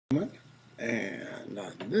And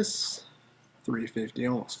on this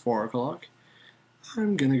 3:50, almost 4 o'clock,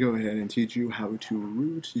 I'm going to go ahead and teach you how to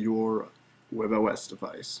root your webOS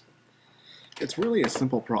device. It's really a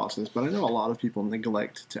simple process, but I know a lot of people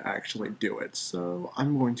neglect to actually do it, so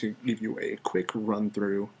I'm going to give you a quick run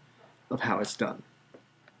through of how it's done.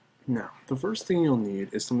 Now, the first thing you'll need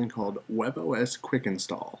is something called webOS Quick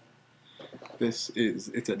Install.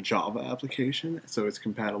 It's a Java application, so it's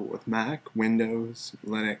compatible with Mac, Windows,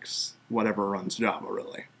 Linux, whatever runs Java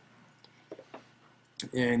really.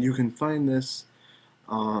 And you can find this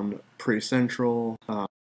on Pre-Central.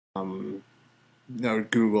 No,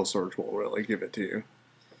 Google search will really give it to you.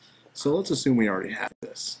 So let's assume we already have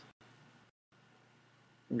this.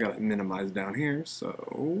 I've got it minimized down here,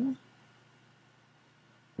 so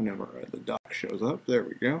whenever the dock shows up, there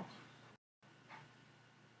we go.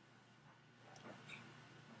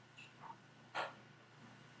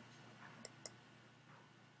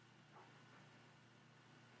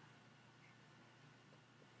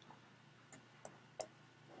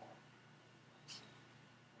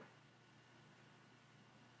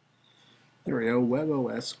 There we go,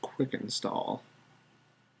 webOS Quick Install.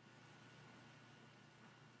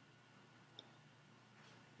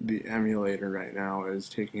 The emulator right now is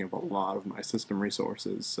taking up a lot of my system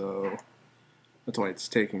resources, so that's why it's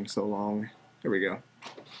taking so long. There we go.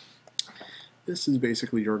 This is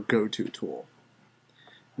basically your go-to tool.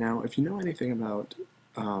 Now, if you know anything about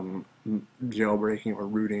jailbreaking or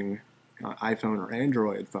rooting iPhone or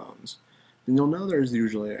Android phones, then you'll know there's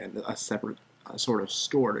usually a separate sort of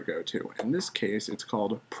store to go to. In this case, it's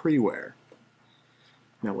called Preware.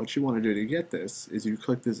 Now, what you want to do to get this is you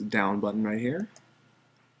click this down button right here.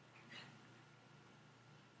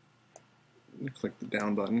 You click the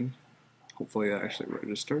down button. Hopefully it actually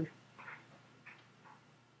registered.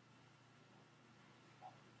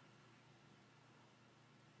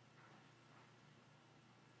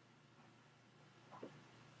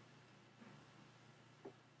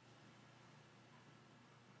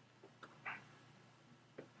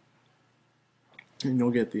 And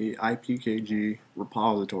you'll get the IPKG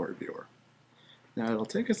repository viewer. Now it'll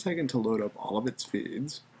take a second to load up all of its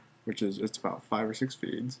feeds, it's about 5 or 6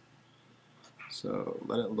 feeds. So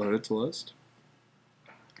let it load its list.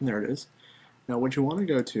 And there it is. Now what you want to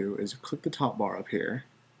go to is click the top bar up here,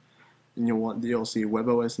 and you'll see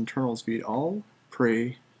webOS internals feed all,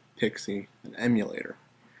 Pre, Pixi, and emulator.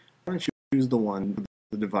 Why don't you choose the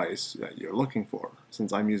device that you're looking for?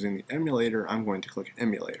 Since I'm using the emulator, I'm going to click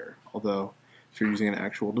emulator. Although if you're using an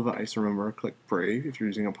actual device, remember, click Pre if you're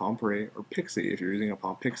using a Palm Pre, or Pixi if you're using a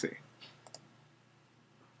Palm Pixi.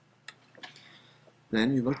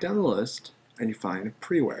 Then you look down the list and you find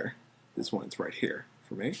Preware. This one's right here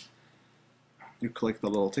for me. You click the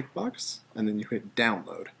little tick box and then you hit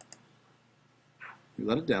download. You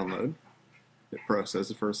let it download. It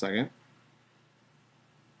processes for a second.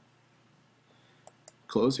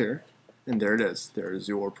 Close here, and there it is. There's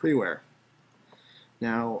your Preware.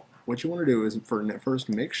 Now, what you want to do is first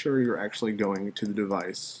make sure you're actually going to the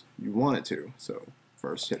device you want it to. So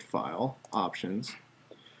first hit File, Options,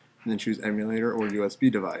 and then choose Emulator or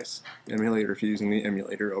USB device. Emulator if you're using the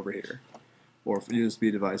emulator over here, or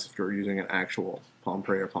USB device if you're using an actual Palm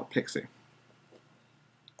Pre or Palm Pixi.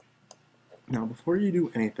 Now before you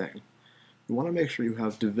do anything, you want to make sure you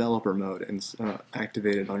have developer mode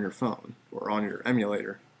activated on your phone or on your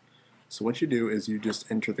emulator. So what you do is you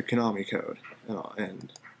just enter the Konami code,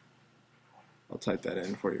 and I'll type that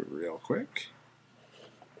in for you real quick.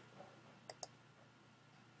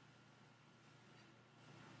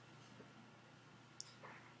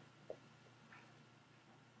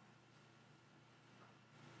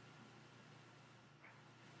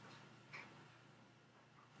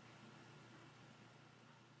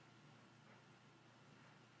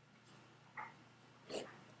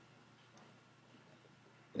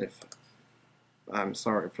 I'm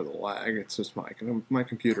sorry for the lag, it's just my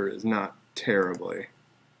computer is not terribly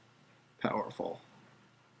powerful.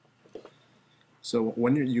 So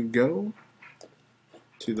when you go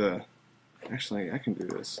to the, actually I can do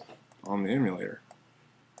this on the emulator.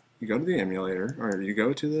 You go to the emulator, or you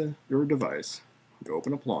go to your device, you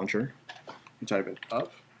open up launcher, you type in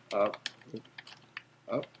up, up,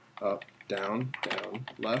 up, up, down, down,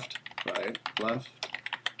 left, right,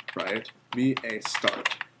 VA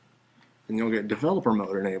start. And you'll get developer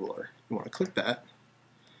mode enabler. You want to click that.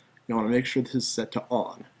 You want to make sure this is set to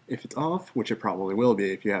on. If it's off, which it probably will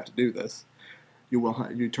be if you have to do this,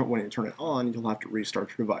 when you turn it on, you'll have to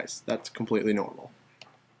restart your device. That's completely normal.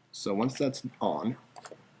 So once that's on,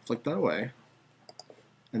 flick that away,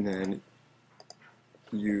 and then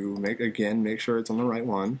you make sure it's on the right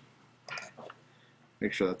one.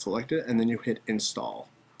 Make sure that's selected, and then you hit install.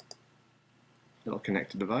 It'll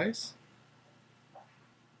connect to device.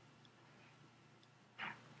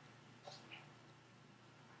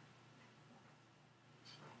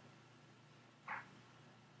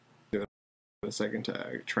 Give it a second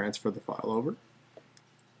to transfer the file over.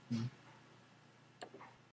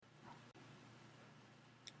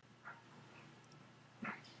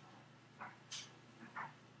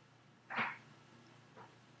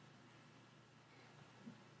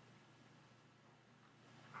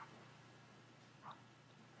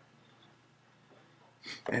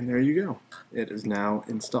 And there you go. It is now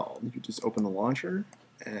installed. You just open the launcher,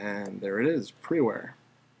 and there it is, Preware.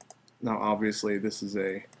 Now obviously this is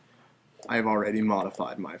I've already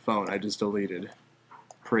modified my phone. I just deleted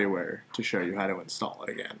Preware to show you how to install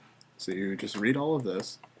it again. So you just read all of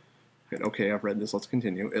this, hit OK, I've read this, let's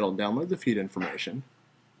continue. It'll download the feed information.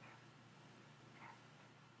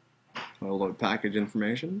 It'll load package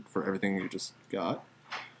information for everything you just got.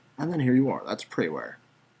 And then here you are, that's Preware.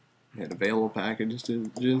 Hit available packages to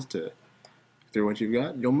through what you've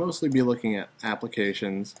got. You'll mostly be looking at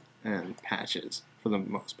applications and patches for the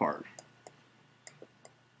most part.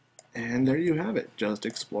 And there you have it. Just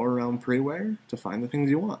explore around Preware to find the things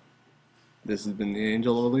you want. This has been the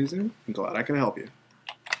Angel of Elysium. I'm glad I could help you.